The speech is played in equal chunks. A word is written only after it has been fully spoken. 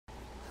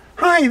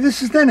Hi,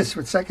 this is Dennis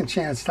with Second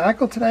Chance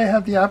Tackle. Today I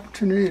have the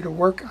opportunity to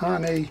work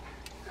on a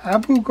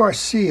Abu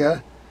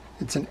Garcia.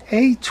 It's an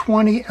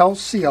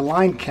A20LC, a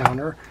line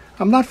counter.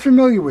 I'm not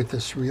familiar with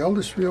this reel.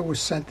 This reel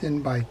was sent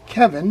in by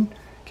Kevin.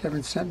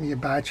 Kevin sent me a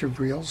batch of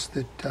reels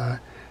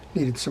that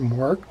needed some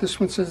work. This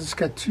one says it's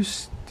got 2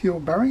 steel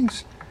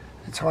bearings.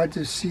 It's hard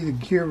to see the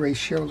gear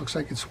ratio. It looks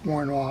like it's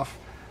worn off,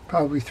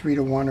 probably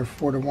 3-to-1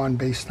 or 4-to-1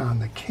 based on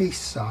the case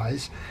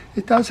size.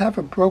 It does have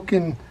a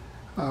broken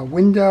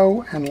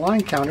window and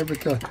line counter, but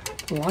the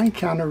line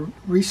counter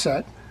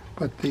reset,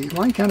 but the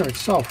line counter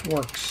itself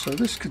works. So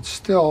this could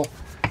still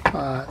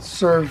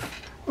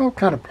serve, well,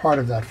 kind of part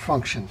of that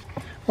function.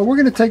 Well, we're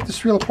going to take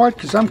this reel apart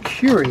because I'm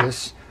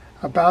curious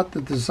about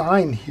the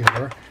design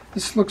here.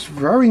 This looks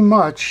very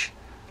much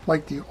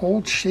like the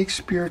old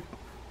Shakespeare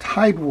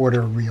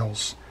Tidewater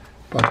reels,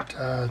 but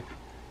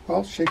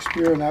well,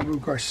 Shakespeare and Abu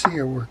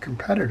Garcia were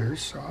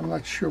competitors, so I'm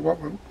not sure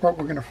what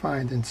we're going to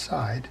find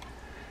inside.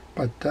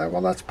 But,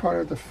 well, that's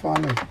part of the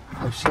fun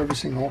of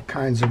servicing all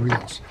kinds of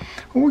reels.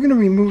 Well, we're going to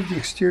remove the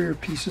exterior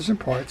pieces and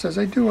parts. As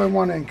I do, I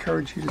want to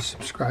encourage you to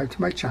subscribe to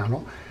my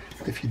channel.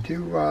 If you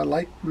do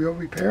like reel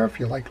repair, if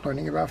you like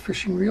learning about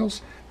fishing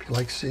reels, if you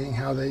like seeing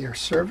how they are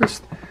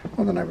serviced,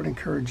 well, then I would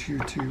encourage you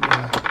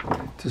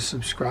to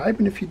subscribe.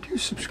 And if you do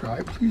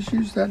subscribe, please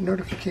use that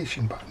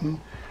notification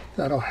button.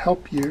 That'll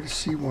help you to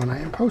see when I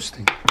am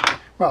posting.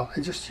 Well,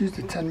 I just used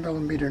a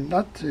 10mm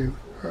nut to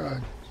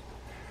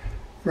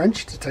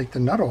wrench to take the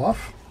nut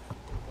off,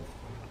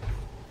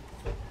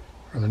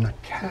 or the nut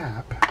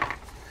cap,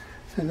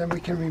 and then we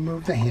can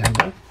remove the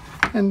handle.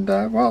 And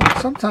well,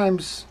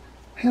 sometimes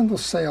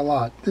handles say a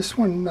lot. This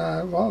one,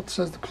 well, it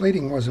says the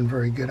plating wasn't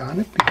very good on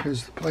it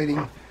because the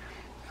plating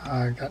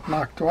got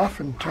knocked off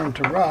and turned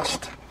to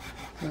rust.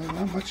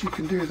 Not much you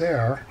can do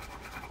there.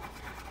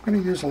 I'm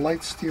going to use a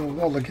light steel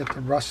wool to get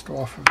the rust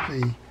off of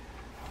the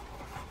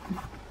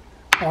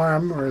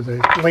arm or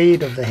the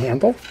blade of the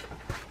handle.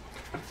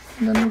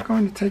 And then we're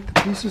going to take the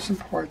pieces and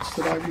parts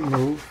that I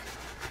removed.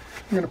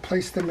 I'm going to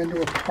place them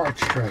into a parts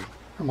tray.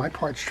 And my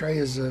parts tray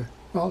is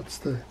well, it's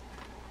the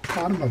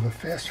bottom of a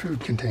fast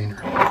food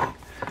container.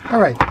 All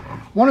right,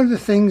 one of the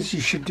things you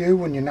should do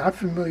when you're not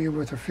familiar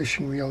with a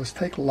fishing reel is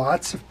take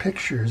lots of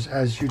pictures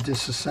as you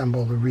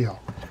disassemble the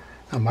reel.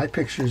 Now, my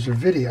pictures are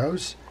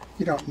videos.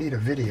 You don't need a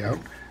video,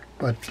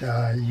 but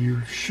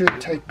you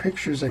should take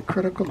pictures at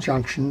critical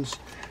junctions,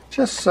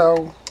 just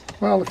so,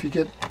 well, if you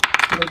get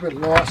a little bit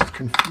lost,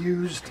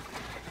 confused,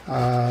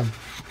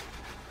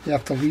 you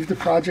have to leave the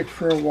project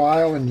for a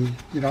while and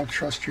you don't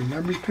trust your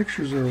memory.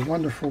 Pictures are a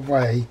wonderful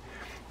way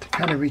to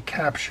kind of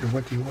recapture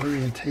what the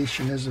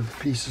orientation is of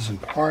the pieces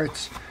and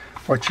parts,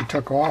 what you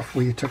took off,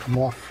 where you took them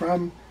off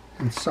from,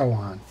 and so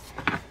on.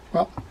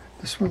 Well,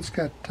 this one's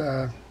got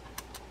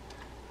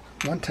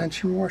 1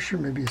 tension washer,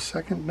 maybe a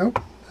second, nope,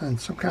 and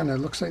some kind of,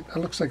 looks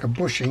like a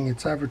bushing.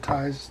 It's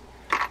advertised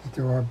that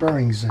there are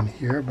bearings in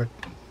here, but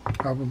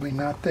probably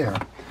not there.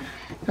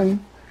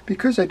 And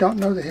because I don't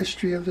know the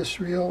history of this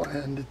reel,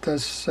 and it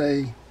does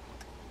say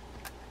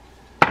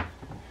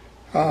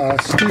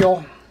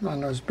steel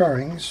on those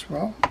bearings,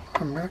 well,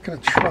 I'm not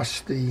going to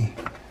trust the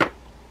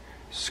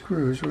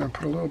screws. We're going to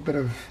put a little bit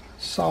of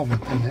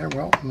solvent in there.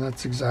 Well, and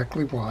that's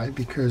exactly why,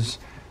 because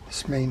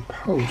this main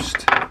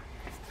post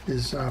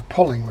is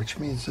pulling, which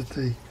means that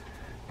the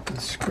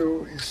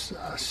screw is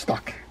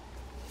stuck.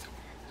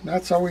 And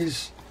that's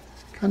always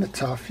kind of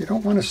tough. You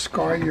don't want to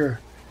scar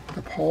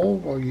the pole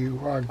while you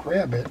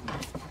grab it.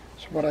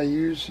 So what I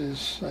use is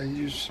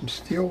some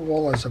steel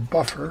wool as a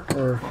buffer,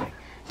 or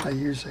I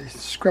use a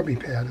scrubby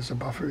pad as a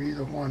buffer.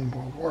 Either one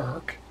will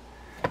work.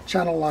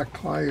 Channel lock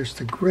pliers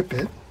to grip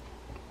it.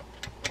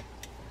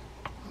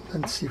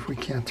 Let's see if we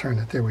can't turn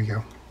it. There we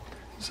go.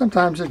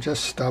 Sometimes they're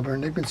just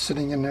stubborn. They've been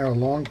sitting in there a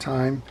long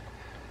time.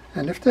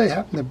 And if they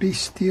happen to be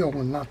steel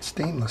and not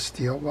stainless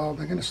steel, well,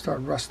 they're going to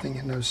start rusting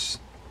in those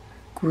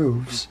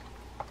grooves.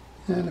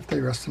 And if they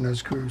rust in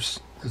those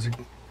grooves, there's a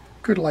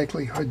good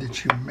likelihood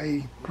that you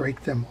may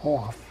break them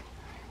off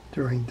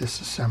during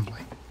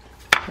disassembly.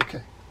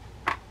 Okay,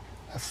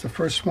 that's the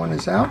first one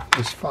is out.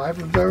 There's 5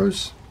 of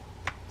those.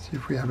 See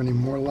if we have any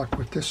more luck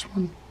with this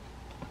one.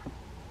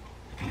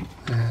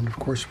 And of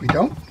course we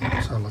don't,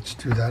 so let's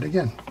do that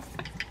again.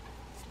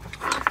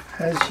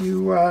 As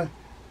you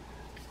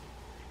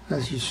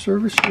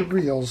service your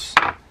reels,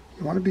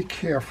 you want to be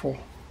careful.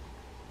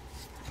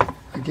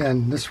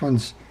 Again, this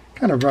one's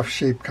kind of rough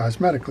shaped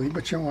cosmetically,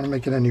 but you don't want to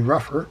make it any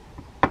rougher.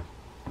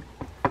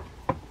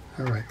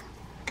 All right,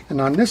 and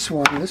on this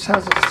one, this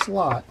has a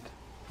slot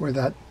where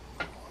that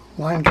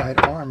line guide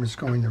arm is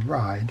going to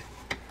ride,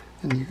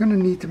 and you're going to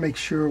need to make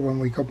sure when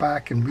we go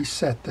back and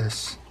reset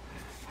this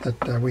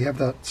that we have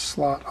that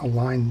slot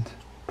aligned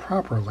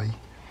properly.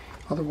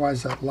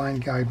 Otherwise, that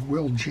line guide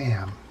will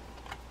jam.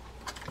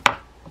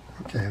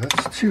 Okay,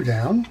 that's 2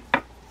 down.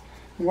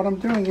 And what I'm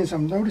doing is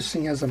I'm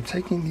noticing as I'm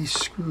taking these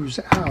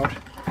screws out,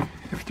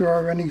 if there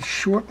are any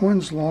short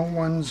ones, long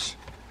ones,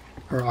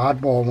 or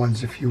oddball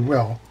ones, if you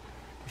will.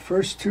 The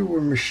first 2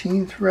 were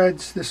machine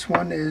threads. This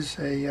one is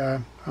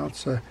a, well,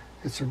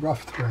 it's a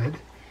rough thread.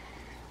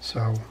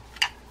 So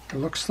it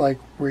looks like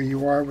where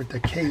you are with the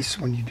case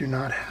when you do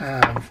not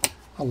have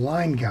a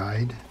line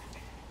guide,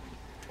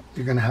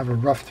 you're going to have a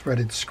rough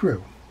threaded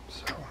screw.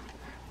 So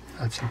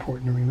that's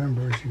important to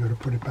remember as you go to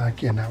put it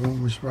back in. That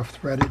one was rough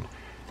threaded,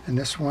 and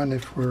this one,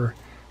 if we're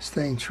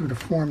staying true to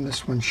form,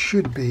 this one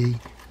should be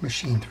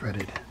machine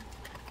threaded.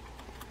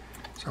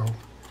 So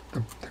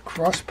the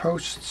cross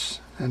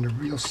posts and the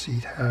reel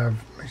seat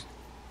have,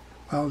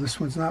 well, this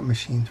one's not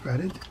machine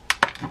threaded.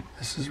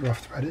 This is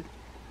rough threaded.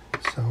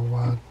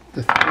 So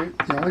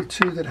the only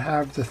two that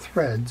have the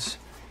threads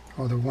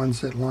are the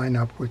ones that line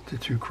up with the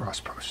two cross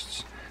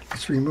posts.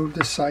 Let's remove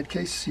this side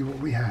case, see what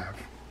we have.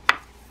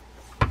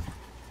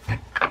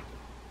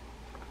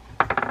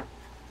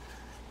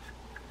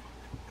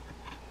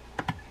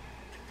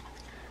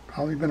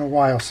 Probably been a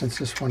while since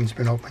this one's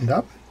been opened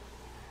up.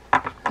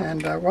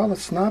 And well,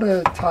 it's not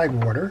a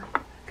Tidewater.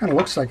 Kind of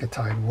looks like a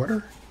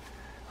Tidewater.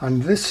 On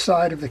this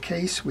side of the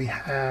case, we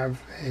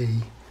have a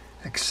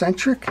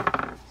eccentric.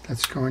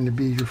 That's going to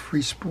be your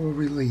free spool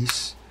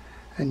release.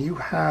 And you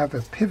have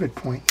a pivot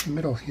point in the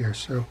middle here.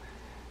 So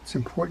it's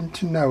important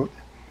to note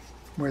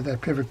where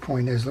that pivot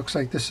point is. Looks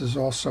like this is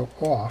also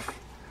off.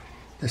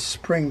 This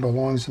spring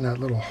belongs in that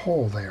little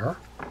hole there.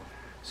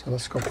 So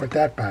let's go put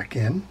that back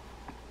in.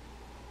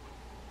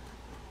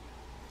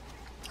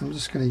 I'm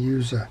just going to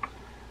use a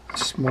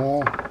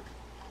small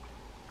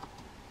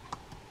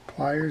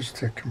pliers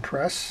to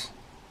compress,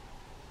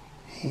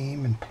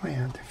 aim and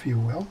plant, if you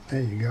will.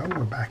 There you go,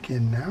 we're back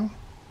in now.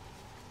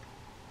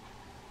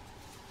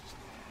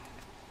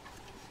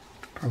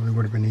 Probably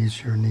would have been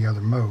easier in the other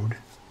mode.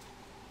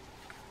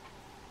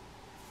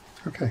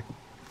 Okay.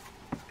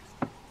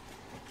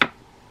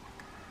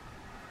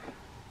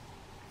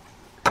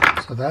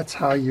 So that's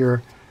how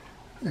your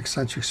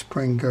eccentric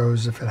spring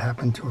goes if it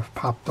happened to have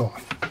popped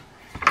off.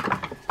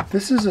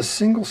 This is a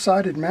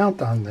single-sided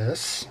mount on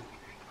this.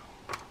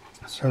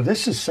 So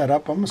this is set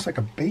up almost like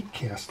a bait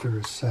caster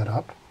is set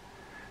up.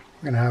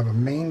 We're going to have a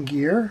main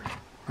gear.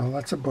 Well,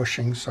 that's a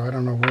bushing, so I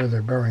don't know where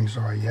their bearings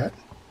are yet.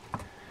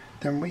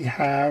 Then we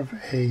have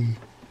a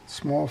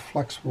small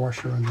flex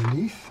washer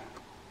underneath.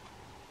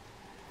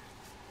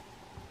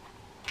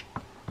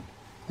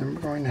 Then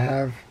we're going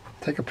to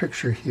take a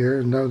picture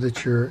here, know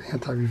that your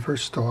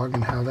anti-reverse dog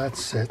and how that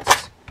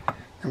sits.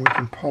 And we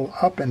can pull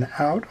up and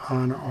out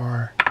on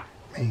our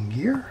main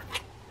gear.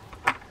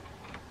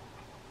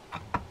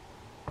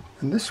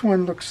 And this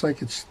one looks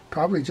like it's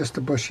probably just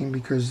a bushing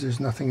because there's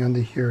nothing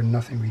under here and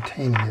nothing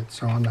retaining it.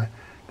 So on the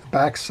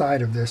back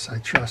side of this, I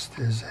trust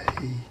is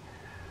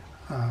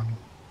a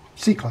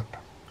C-clip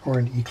or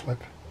an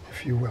E-clip,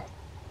 if you will.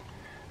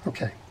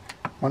 Okay,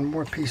 one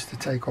more piece to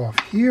take off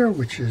here,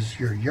 which is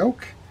your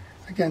yoke.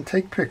 Again,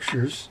 take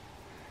pictures.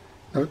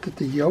 Note that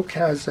the yoke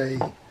has a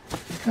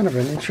kind of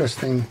an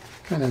interesting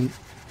kind of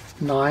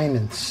 9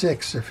 and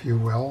 6, if you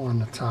will, on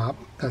the top.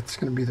 That's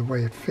going to be the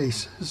way it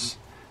faces.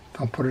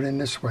 Don't put it in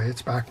this way,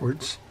 it's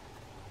backwards.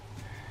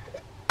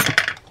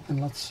 And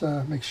let's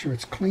make sure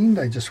it's cleaned.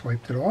 I just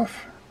wiped it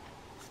off.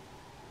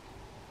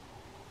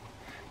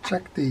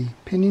 Check the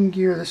pinion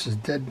gear. This is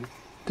dead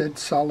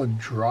solid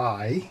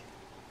dry.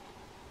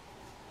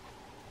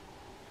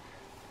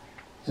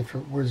 If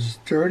it was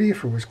dirty,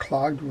 if it was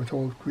clogged with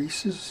old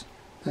greases,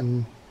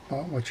 then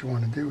well, what you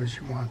want to do is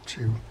you want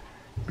to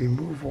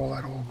remove all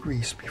that old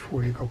grease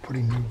before you go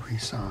putting new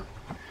grease on.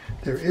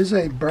 There is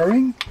a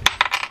bearing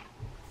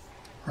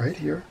right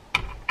here.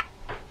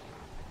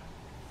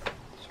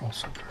 This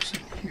also goes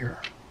in here.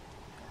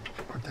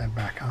 Put that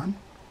back on.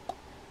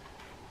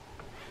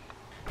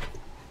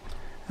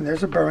 And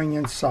there's a bearing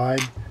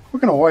inside. We're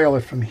going to oil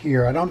it from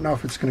here. I don't know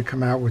if it's going to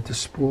come out with the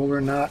spool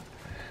or not,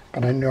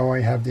 but I know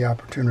I have the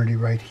opportunity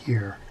right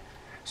here.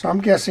 So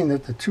I'm guessing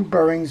that the two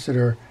bearings that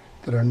are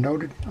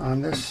noted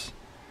on this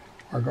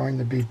are going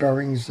to be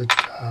bearings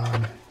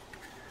that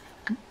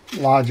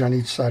lodge on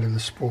each side of the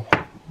spool.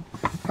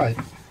 Right,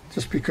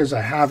 just because I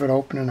have it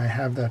open and I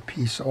have that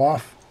piece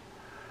off,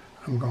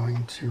 I'm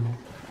going to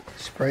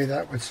spray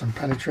that with some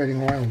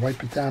penetrating oil and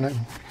wipe it down and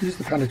use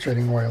the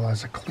penetrating oil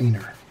as a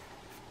cleaner.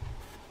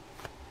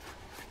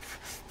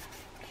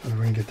 So that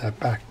we can get that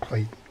back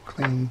plate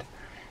cleaned.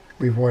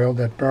 We've oiled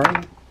that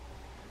bearing.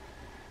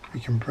 We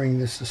can bring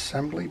this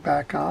assembly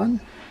back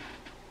on.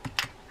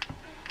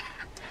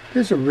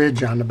 There's a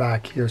ridge on the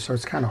back here, so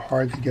it's kind of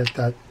hard to get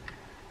that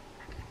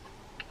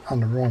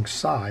on the wrong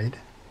side.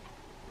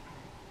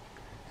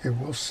 It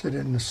will sit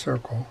in the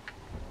circle.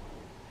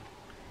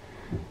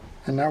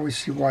 And now we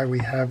see why we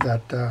have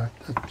that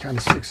kind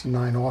of 6 and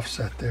 9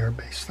 offset there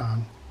based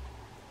on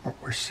what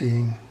we're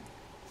seeing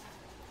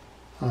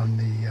on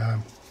the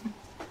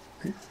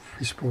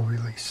free spool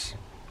release.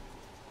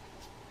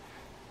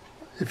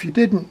 If you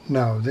didn't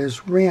know,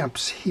 there's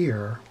ramps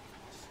here.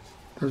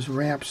 Those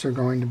ramps are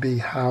going to be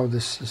how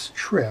this is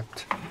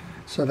tripped.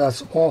 So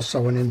that's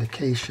also an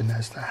indication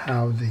as to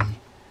how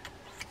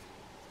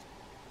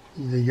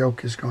the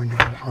yoke is going to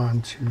go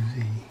onto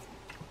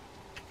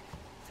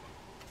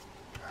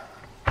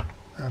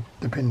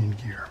the pinion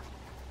gear.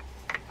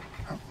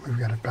 Oh, we've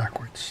got it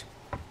backwards.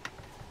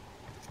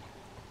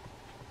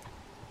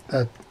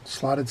 that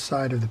slotted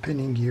side of the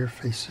pinion gear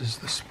faces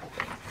the spool.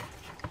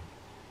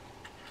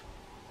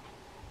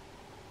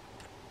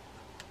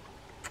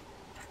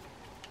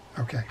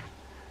 Okay,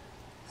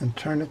 and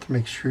turn it to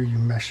make sure you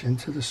mesh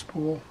into the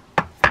spool.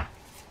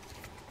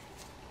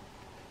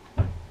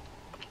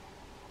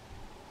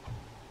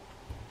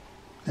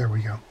 There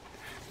we go.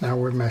 Now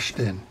we're meshed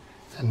in.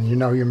 And you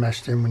know you're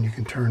meshed in when you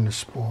can turn the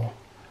spool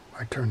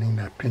by turning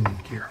that pinion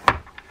gear.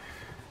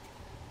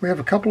 We have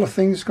a couple of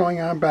things going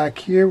on back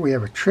here. We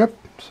have a trip,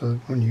 so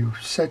when you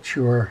set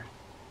your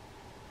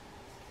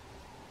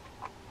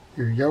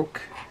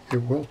yoke,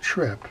 it will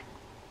trip.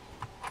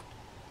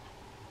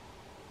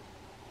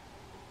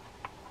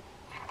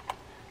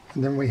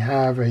 And then we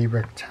have a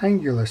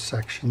rectangular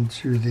section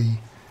to the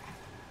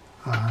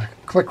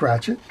click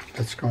ratchet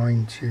that's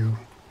going to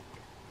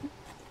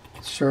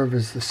serve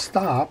as the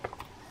stop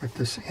with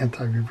this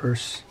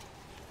anti-reverse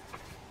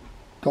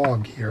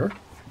dog here.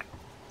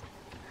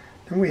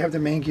 Then we have the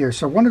main gear.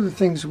 So one of the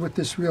things with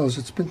this reel is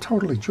it's been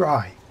totally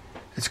dry.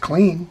 It's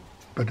clean,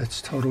 but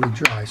it's totally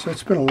dry. So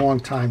it's been a long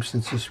time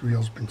since this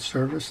reel's been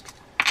serviced.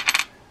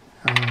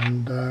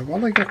 And well,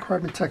 they got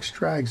Carbon-Tex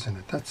drags in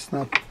it. That's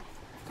not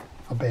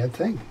a bad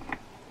thing.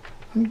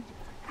 And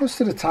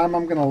most of the time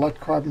I'm going to let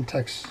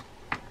Carbon-Tex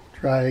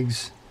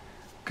drags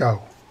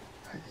go.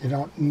 You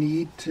don't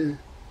need to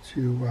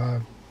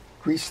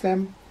grease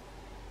them,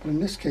 but in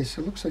this case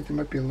it looks like there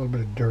might be a little bit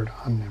of dirt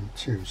on them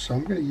too. So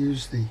I'm going to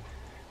use the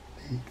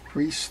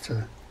grease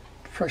to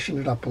freshen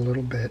it up a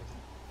little bit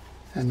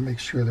and make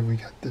sure that we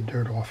got the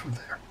dirt off of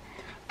there.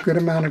 A good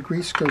amount of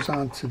grease goes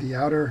on to the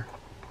outer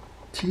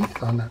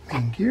teeth on that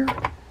main gear.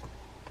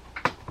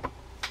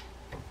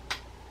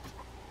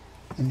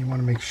 And you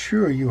want to make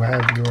sure you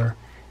have your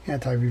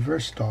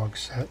anti-reverse dog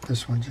set.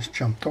 This one just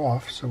jumped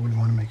off, so we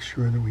want to make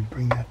sure that we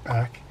bring that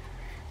back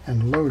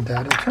and load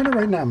that. And turn it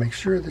right now. Make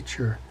sure that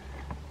your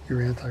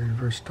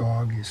anti-reverse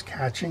dog is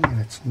catching, and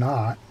it's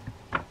not.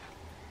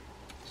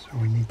 So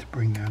we need to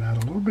bring that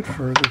out a little bit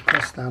further.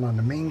 Press down on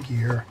the main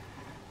gear.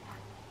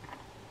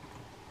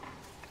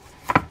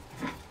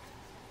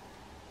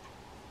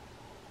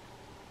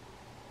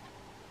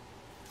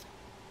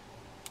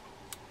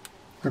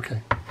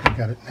 Okay, I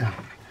got it now.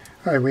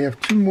 All right, we have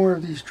two more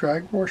of these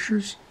drag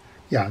washers.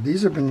 Yeah,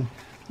 these have been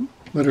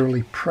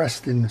literally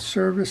pressed in the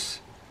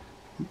service.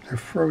 They're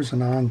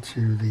frozen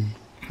onto the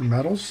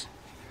metals.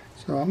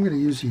 So I'm going to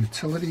use a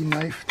utility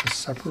knife to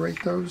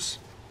separate those.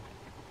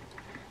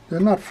 They're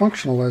not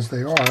functional as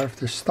they are. If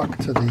they're stuck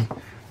to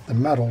the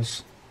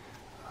metals,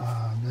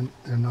 then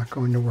they're not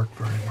going to work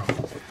very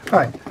well. All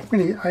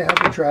right, I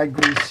have a drag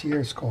grease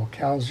here. It's called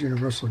Cal's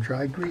Universal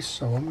Drag Grease,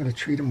 so I'm going to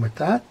treat them with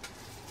that.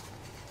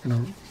 I'm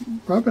going to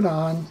rub it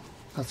on.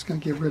 That's going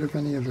to get rid of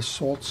any of the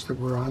salts that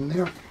were on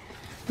there.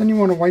 Then you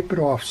want to wipe it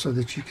off so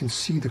that you can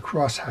see the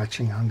cross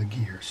hatching on the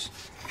gears.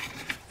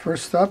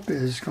 First up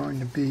is going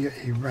to be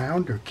a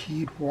round or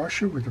keyed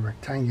washer with a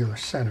rectangular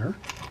center.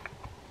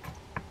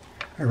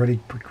 I already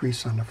put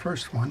grease on the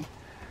first one.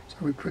 So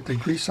we put the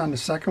grease on the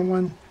second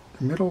one.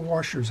 The middle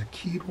washer is a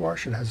keyed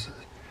washer. It has a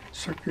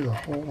circular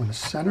hole in the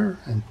center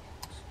and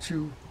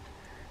two,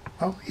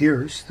 well,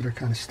 ears that are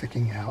kind of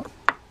sticking out.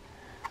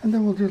 And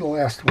then we'll do the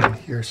last one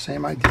here.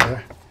 Same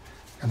idea.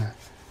 Gonna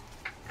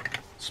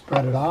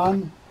spread it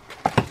on.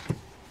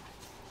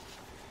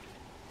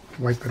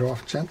 Wipe it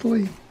off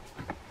gently.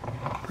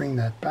 Bring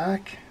that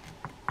back.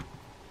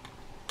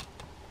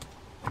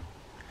 I'm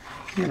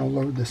going to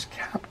load this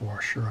cap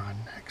washer on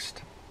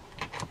next.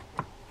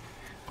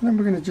 And then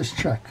we're going to just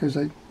check, because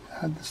I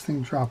had this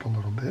thing drop a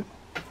little bit.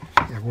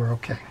 Yeah, we're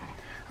okay.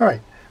 All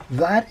right,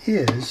 that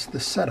is the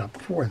setup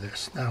for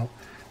this. Now,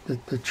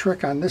 the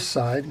trick on this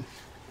side,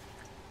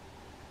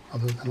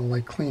 other than a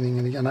light cleaning,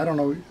 and again, I don't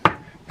know,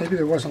 maybe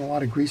there wasn't a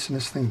lot of grease in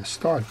this thing to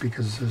start,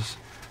 because there's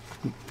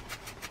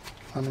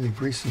not any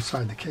grease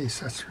inside the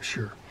case, that's for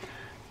sure.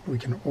 We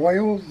can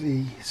oil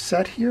the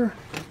set here.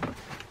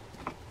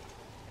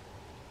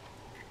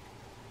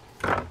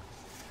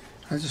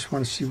 I just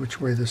want to see which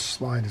way this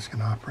slide is going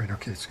to operate.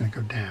 Okay, it's going to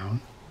go down.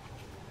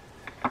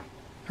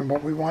 And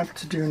what we want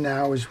to do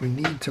now is we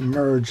need to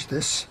merge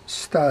this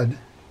stud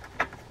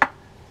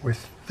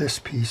with this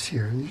piece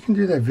here. And you can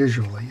do that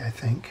visually, I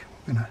think.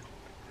 I'm going to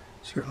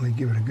certainly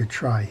give it a good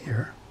try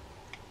here.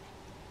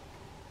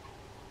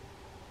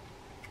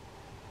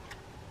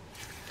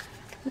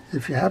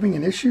 If you're having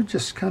an issue,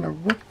 just kind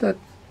of work that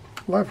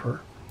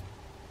lever.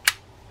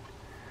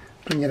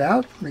 Bring it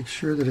out, make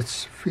sure that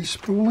it's free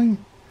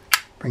spooling.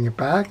 Bring it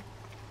back.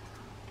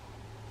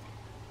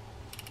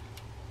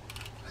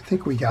 I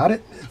think we got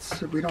it.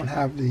 We don't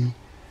have the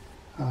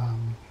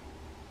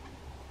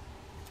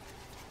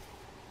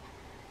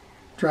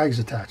drags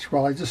attached.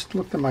 Well, I just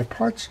looked at my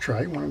parts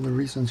tray. One of the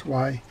reasons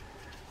why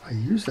I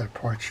use that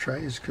parts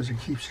tray is because it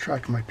keeps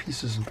track of my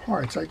pieces and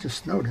parts. I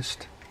just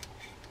noticed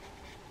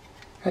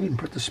I didn't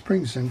put the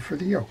springs in for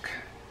the yoke.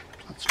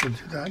 Let's go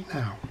do that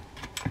now.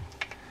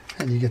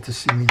 And you get to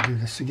see me do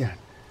this again.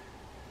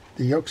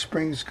 The yoke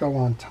springs go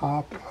on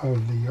top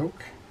of the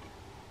yoke.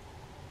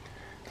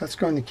 That's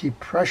going to keep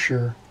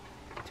pressure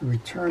to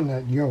return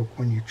that yoke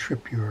when you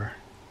trip your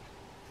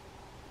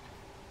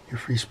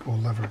free spool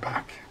lever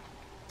back.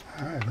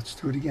 All right, let's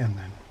do it again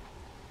then.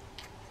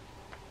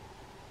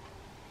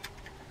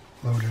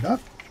 Load it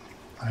up.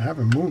 I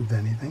haven't moved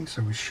anything,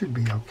 so we should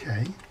be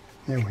okay.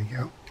 There we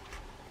go.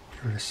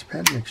 Give it a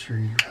spin. Make sure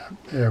you have.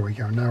 There we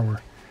go. Now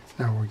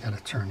we got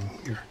it turning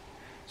here.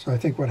 So I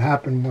think what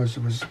happened was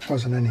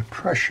wasn't any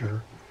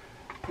pressure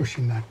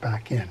pushing that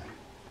back in.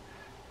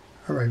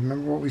 All right.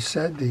 Remember what we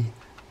said? The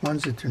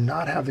ones that do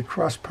not have the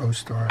cross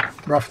post are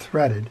rough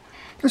threaded.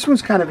 This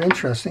one's kind of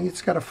interesting.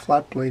 It's got a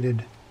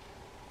flat-bladed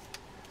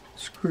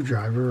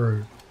screwdriver,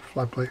 or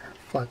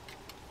flat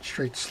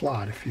straight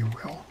slot, if you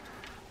will.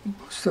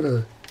 Most of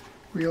the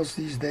reels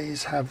these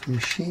days have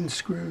machine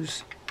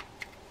screws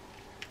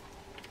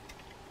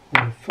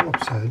with a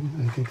Phillips head.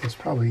 I think that's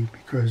probably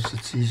because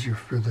it's easier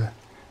for the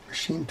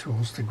machine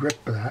tools to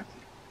grip that.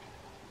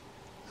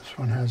 This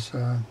one has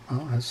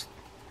has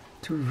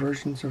two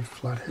versions of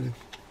flat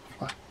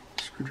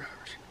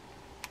screwdrivers.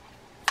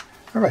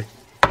 All right.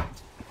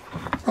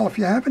 Well, if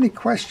you have any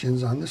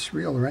questions on this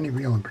reel or any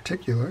reel in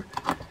particular,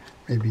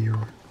 maybe you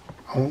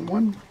own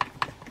one,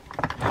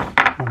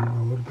 want to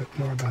know a little bit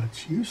more about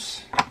its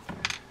use,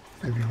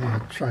 maybe you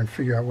want to try and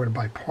figure out where to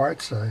buy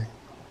parts, I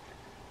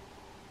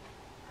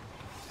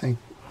think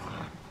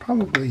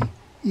probably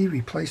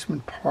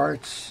e-replacement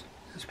parts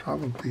is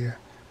probably a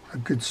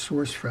good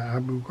source for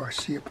Abu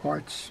Garcia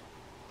parts.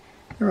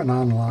 They're an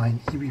online,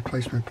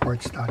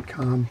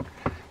 ereplacementparts.com.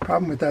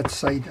 Problem with that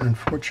site,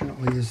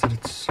 unfortunately, is that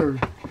it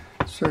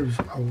serves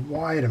a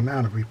wide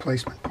amount of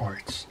replacement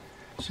parts.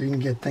 So you can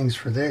get things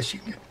for this, you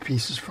can get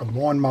pieces for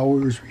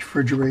lawnmowers,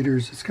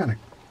 refrigerators. It's kind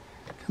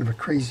of a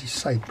crazy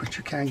site, but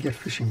you can get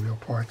fishing reel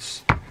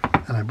parts.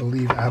 And I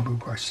believe Abu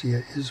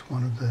Garcia is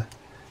one of the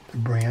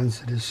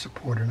brands that is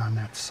supported on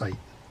that site.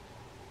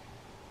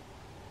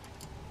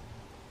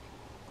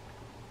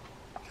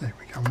 Okay,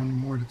 we got one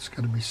more that's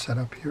got to be set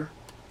up here.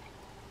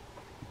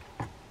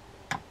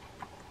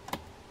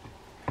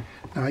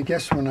 Now I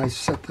guess when I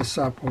set this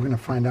up, we're going to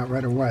find out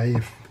right away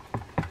if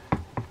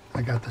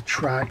I got the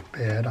track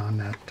bad on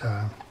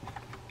that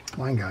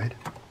line guide.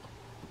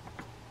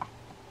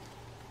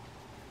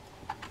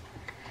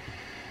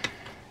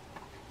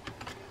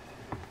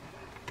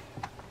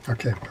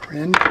 Okay, we're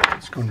in.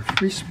 Let's go into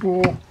free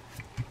spool.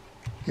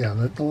 Yeah,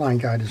 the line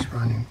guide is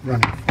running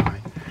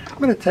fine. I'm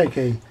going to take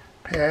a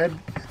pad.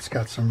 It's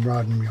got some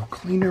rod and reel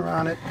cleaner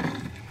on it.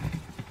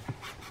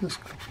 Just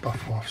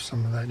buff off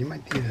some of that. You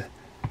might need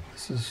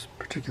this is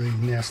particularly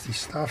nasty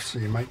stuff, so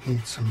you might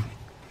need some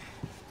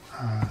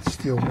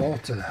steel wool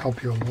to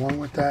help you along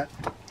with that.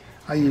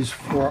 I use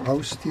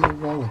 4O steel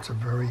wool. It's a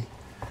very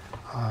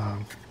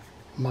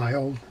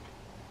mild.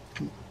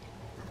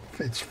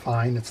 It's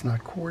fine. It's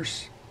not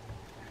coarse.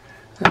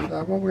 And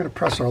well, we're going to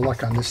press our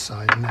luck on this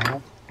side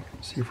now.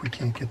 See if we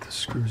can't get the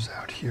screws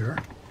out here.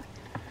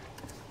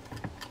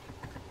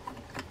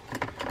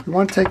 We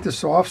want to take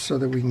this off so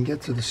that we can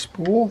get to the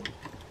spool.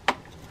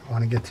 We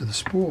want to get to the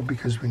spool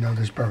because we know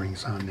there's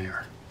bearings on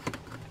there.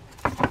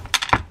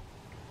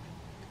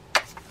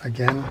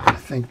 Again, I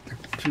think the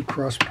two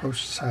cross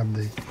posts have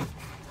the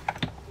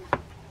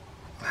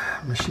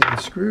machine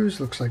screws.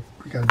 Looks like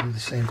we got to do the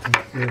same thing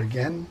here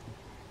again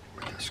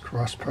with this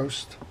cross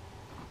post.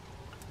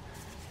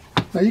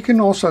 Now you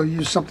can also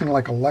use something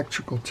like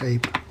electrical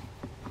tape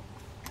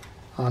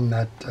on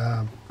that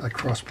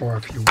crossbar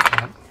if you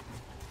want.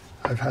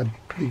 I've had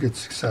pretty good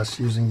success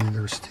using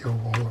either a steel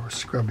wool or a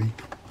scrubby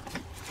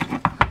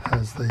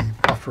as the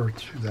buffer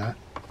to that.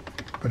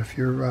 But if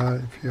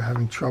you're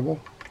having trouble,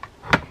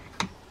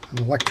 an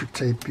electric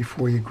tape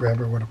before you grab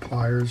it with a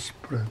pliers,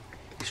 put a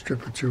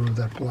strip or two of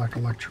that black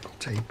electrical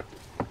tape,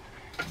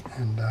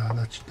 and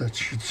that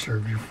should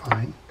serve you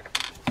fine.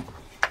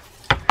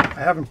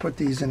 I haven't put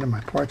these into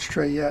my parts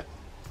tray yet,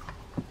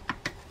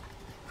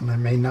 and I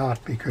may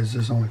not because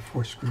there's only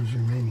 4 screws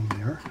remaining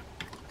there.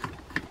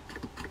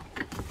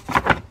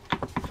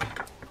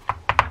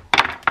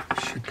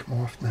 It should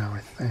come off now, I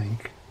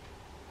think.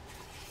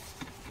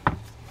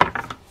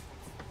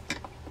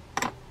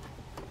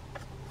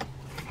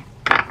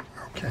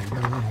 Okay,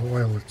 got a little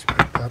oil that's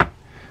picked up.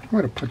 I'm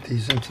going to put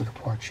these into the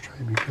parts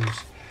tray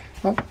because,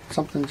 well,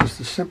 something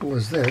just as simple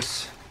as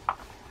this,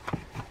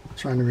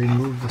 trying to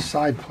remove the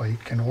side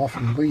plate, can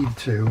often lead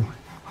to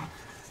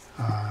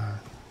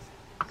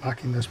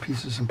knocking those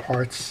pieces and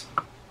parts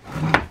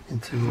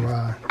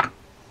into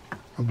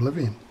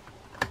oblivion.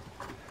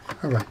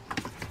 All right,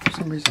 for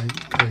some reason,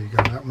 there you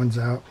go, that one's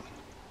out.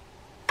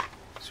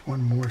 There's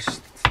one more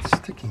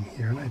sticking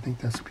here, and I think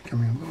that's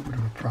becoming a little bit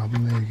of a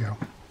problem. There you go.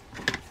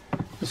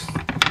 Just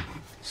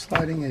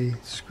sliding a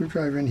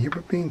screwdriver in here,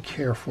 but being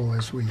careful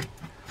as we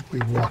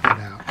walk it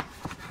out.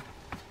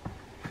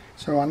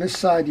 So on this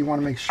side, you want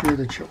to make sure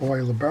that you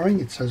oil the bearing.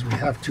 It says we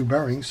have 2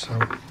 bearings, so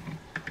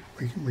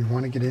we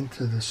want to get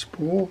into the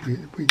spool. We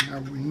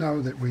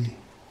know that we've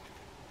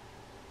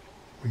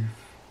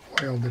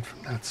oiled it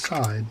from that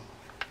side.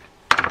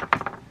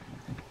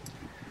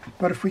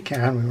 But if we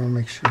can, we want to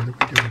make sure that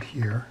we do it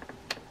here.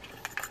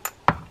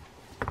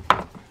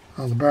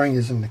 Well, the bearing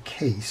is in the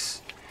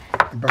case.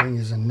 The bearing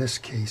is in this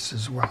case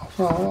as well.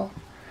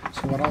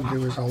 So what I'll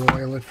do is I'll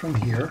oil it from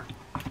here.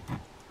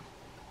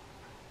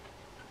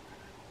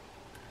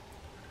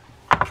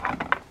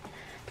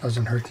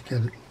 Doesn't hurt to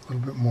get a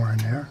little bit more in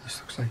there. This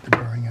looks like the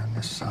bearing on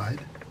this side.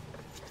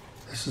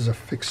 This is a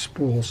fixed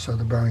spool, so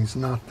the bearing's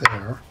not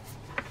there.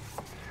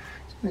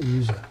 I'm going to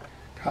use a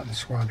cotton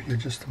swab here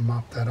just to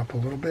mop that up a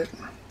little bit.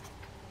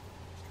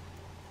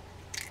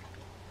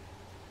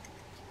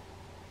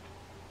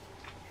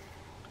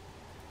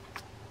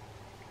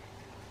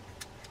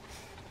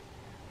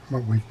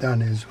 What we've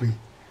done is we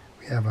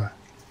have a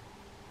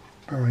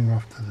bearing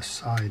off to the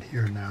side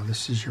here now.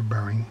 This is your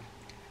bearing,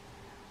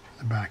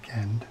 the back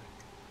end.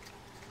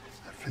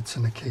 That fits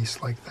in a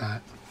case like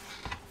that.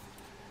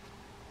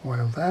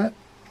 Oil that.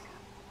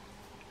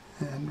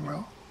 And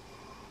well,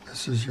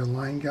 this is your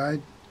line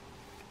guide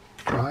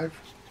drive.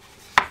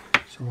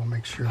 So we'll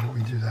make sure that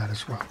we do that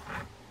as well.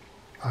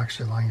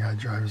 Actually, line guide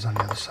drive is on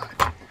the other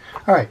side.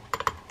 All right,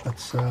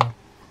 let's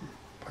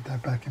put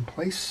that back in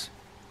place.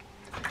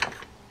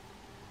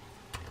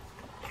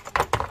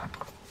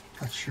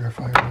 Not sure if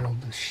I oiled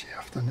this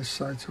shaft on this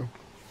side, so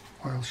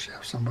oil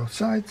shafts on both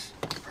sides,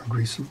 or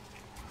grease them.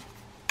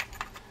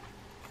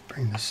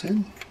 Bring this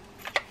in.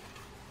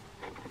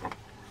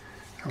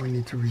 Now we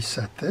need to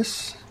reset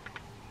this.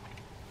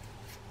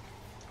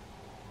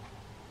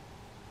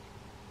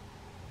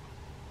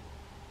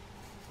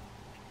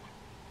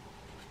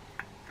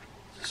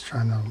 Just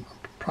trying to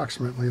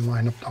approximately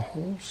line up the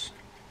holes.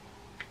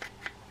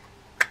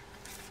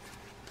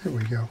 There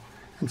we go.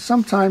 And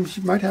sometimes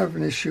you might have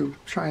an issue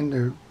trying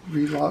to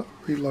reload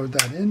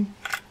that in.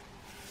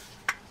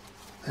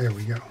 There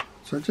we go.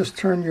 So just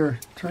turn your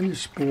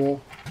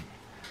spool,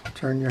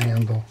 turn your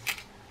handle.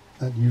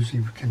 That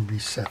usually can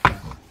reset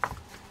that. Go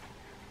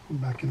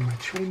back into my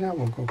tray now.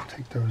 We'll go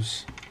take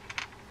those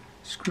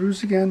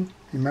screws again.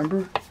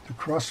 Remember, the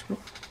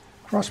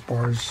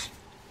crossbars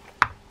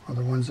are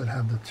the ones that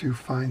have the two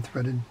fine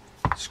threaded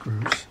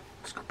screws.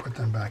 Let's go put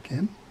them back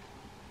in.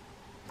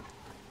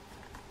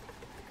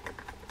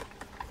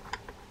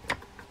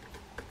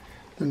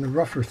 Then the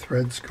rougher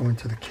threads go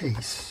into the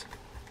case.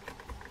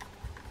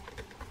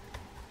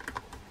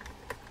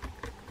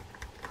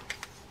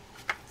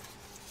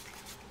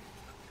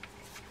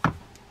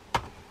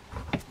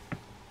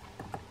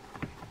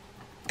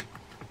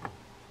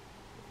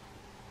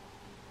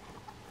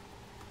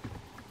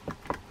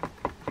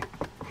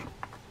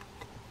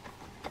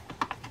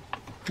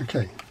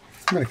 Okay,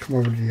 I'm going to come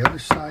over to the other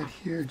side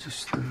here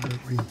just so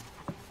that we can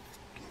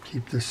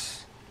keep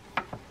this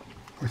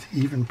with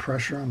even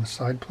pressure on the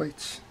side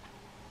plates.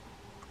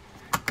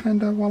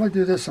 And while I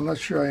do this, I'm not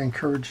sure I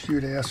encourage you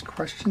to ask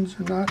questions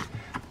or not,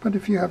 but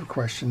if you have a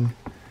question,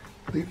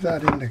 leave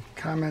that in the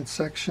comment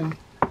section,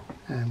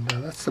 and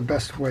that's the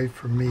best way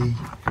for me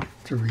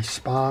to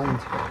respond.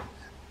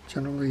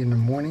 Generally in the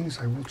mornings,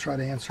 I will try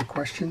to answer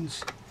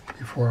questions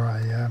before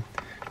I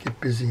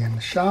get busy in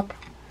the shop.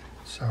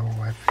 So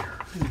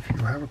if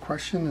you have a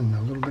question and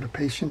a little bit of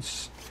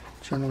patience,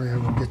 generally I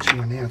will get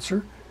you an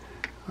answer.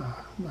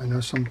 I know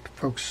some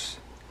folks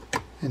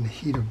in the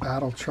heat of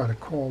battle try to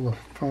call the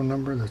phone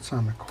number that's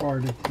on the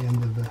card at the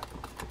end of the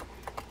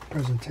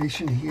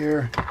presentation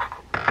here.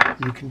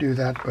 You can do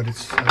that, but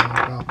it's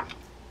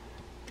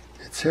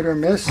hit or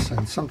miss,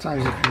 and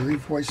sometimes if you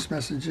leave voice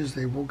messages,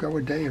 they will go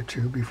a day or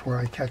two before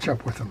I catch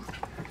up with them.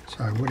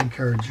 So I would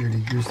encourage you to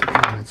use the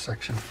comment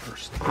section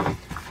first.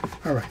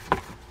 All right,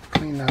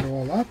 clean that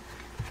all up.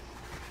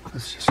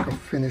 Let's just go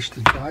finish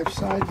the drive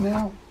side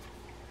now.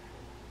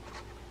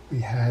 We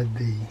had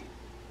the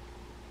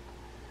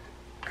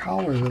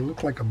collar that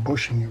looked like a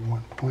bushing at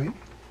one point.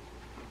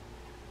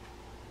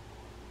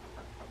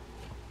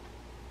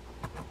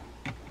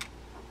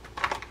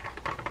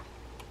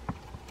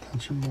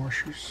 Tension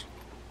washers.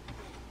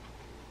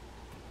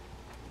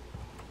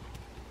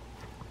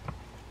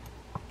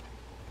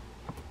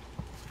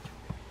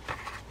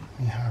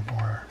 We have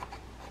our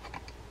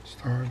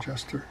star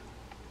adjuster.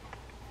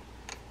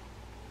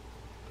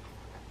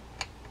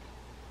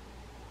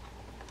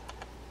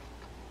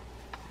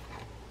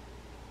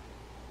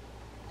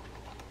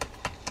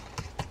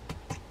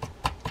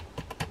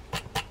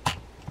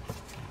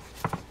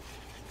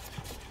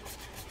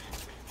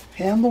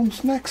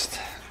 Handles next.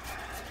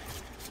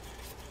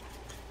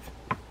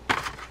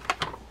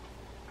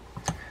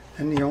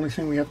 And the only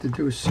thing we have to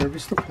do is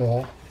service the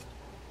pawl.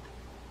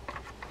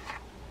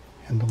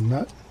 Handle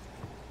nut.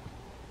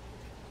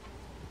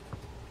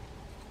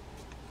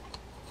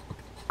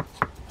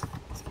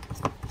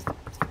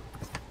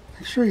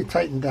 Make sure you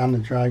tighten down the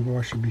drag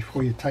washer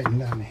before you tighten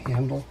down the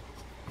handle.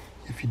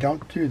 If you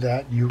don't do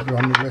that, you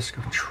run the risk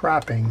of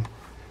trapping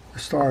the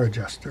star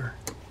adjuster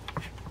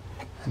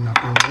and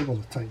not being able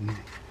to tighten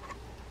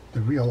the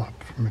reel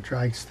up from a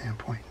drag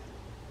standpoint.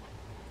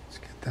 Let's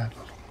get that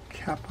little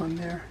cap on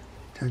there,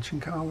 tension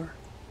collar.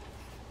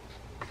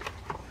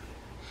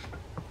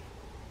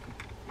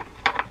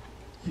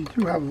 You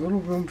do have a little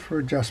room for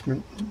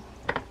adjustment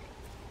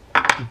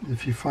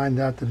if you find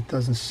out that it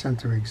doesn't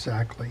center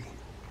exactly.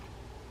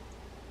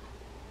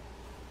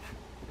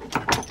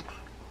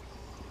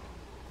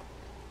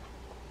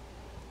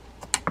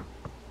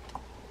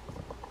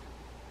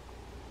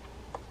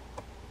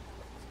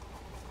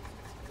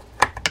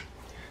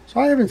 So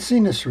I haven't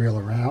seen this reel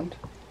around,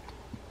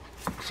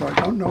 so I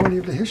don't know any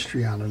of the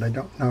history on it. I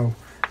don't know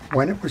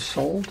when it was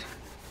sold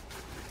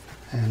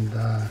and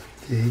the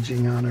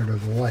aging on it or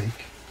the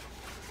like.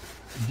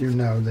 I do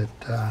know that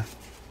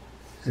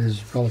it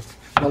is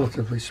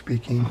relatively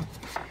speaking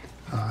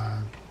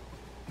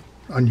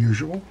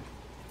unusual.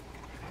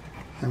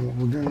 And what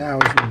we'll do now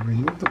is we'll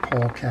remove the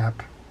pawl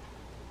cap.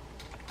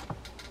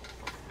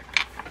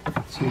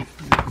 Let's see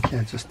if we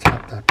can't just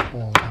tap that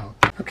pawl out.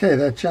 Okay,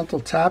 that gentle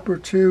tap or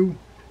two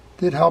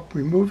did help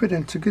remove it,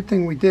 and it's a good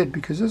thing we did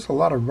because there's a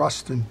lot of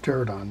rust and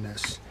dirt on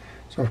this.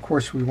 So of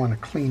course we want to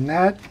clean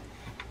that.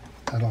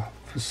 That'll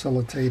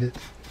facilitate it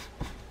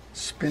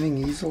spinning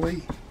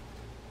easily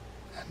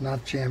and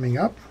not jamming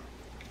up.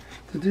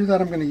 To do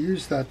that, I'm going to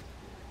use that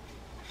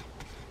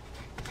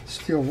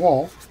steel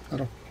wall.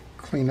 That'll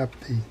clean up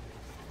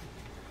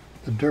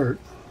the dirt.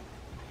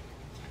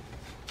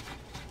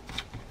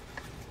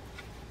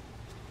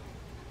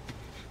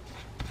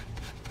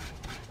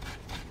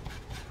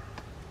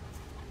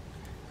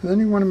 And then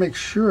you want to make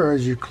sure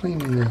as you're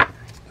cleaning the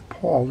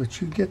pawl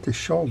that you get the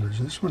shoulders.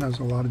 This one has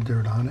a lot of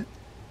dirt on it.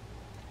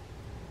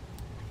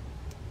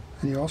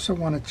 And you also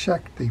want to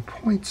check the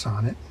points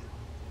on it.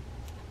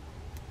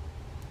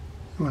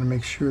 You want to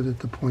make sure that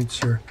the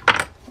points are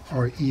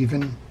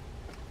even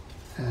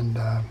and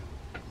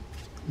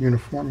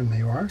uniform, and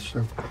they are.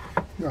 So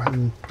go ahead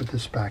and put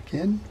this back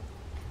in.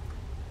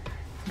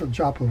 A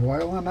drop of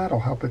oil on that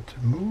will help it to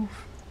move.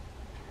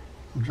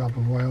 A drop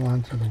of oil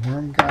onto the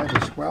worm guide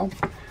as well.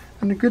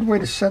 And a good way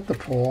to set the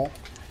pawl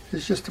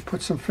is just to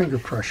put some finger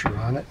pressure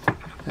on it,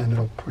 and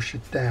it'll push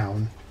it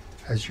down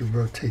as you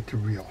rotate the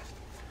reel.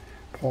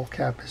 Pawl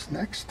cap is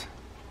next.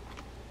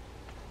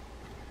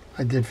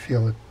 I did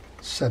feel it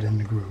set in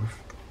the groove.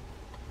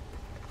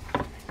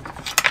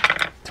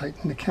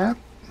 Tighten the cap,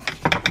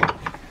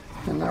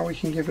 and now we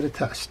can give it a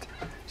test.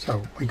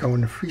 So we go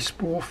into free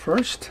spool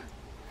first,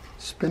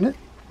 spin it.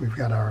 We've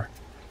got our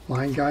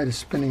line guide is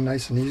spinning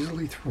nice and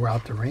easily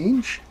throughout the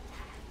range.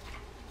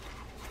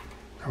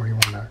 Now we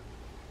want to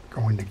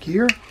go into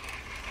gear.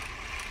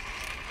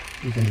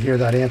 You can hear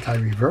that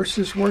anti-reverse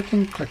is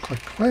working. Click,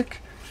 click, click.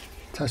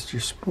 Test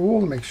your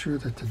spool to make sure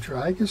that the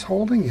drag is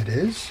holding. It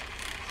is.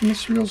 And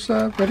this reel's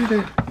ready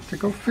to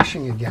go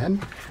fishing again.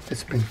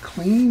 It's been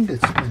cleaned.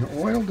 It's been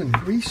oiled and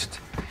greased.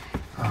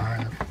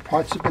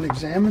 Parts have been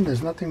examined.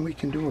 There's nothing we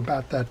can do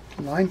about that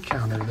line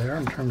counter there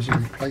in terms of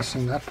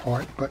replacing that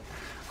part. But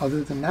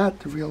other than that,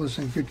 the reel is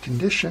in good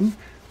condition.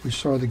 We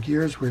saw the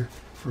gears were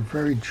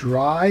very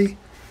dry.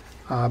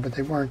 But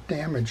they weren't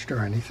damaged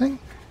or anything.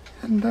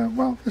 And,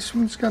 well, this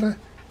one's got a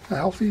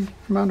healthy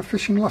amount of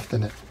fishing left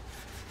in it.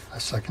 A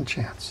second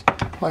chance.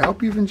 Well, I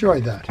hope you've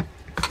enjoyed that.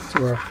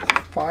 To our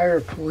fire,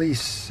 police,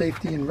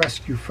 safety, and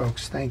rescue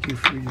folks, thank you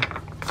for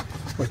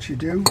what you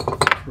do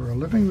for a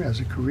living as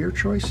a career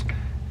choice,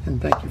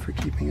 and thank you for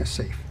keeping us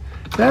safe.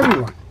 To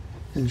everyone,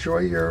 enjoy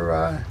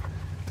your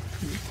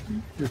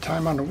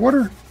time on the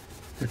water.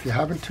 If you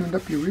haven't tuned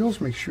up your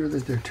reels, make sure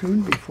that they're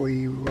tuned before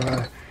you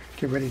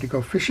get ready to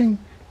go fishing.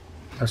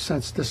 No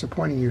sense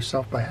disappointing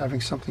yourself by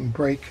having something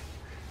break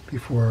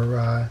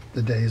before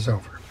the day is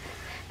over.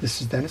 This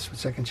is Dennis with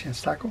Second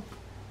Chance Tackle.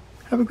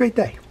 Have a great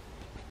day.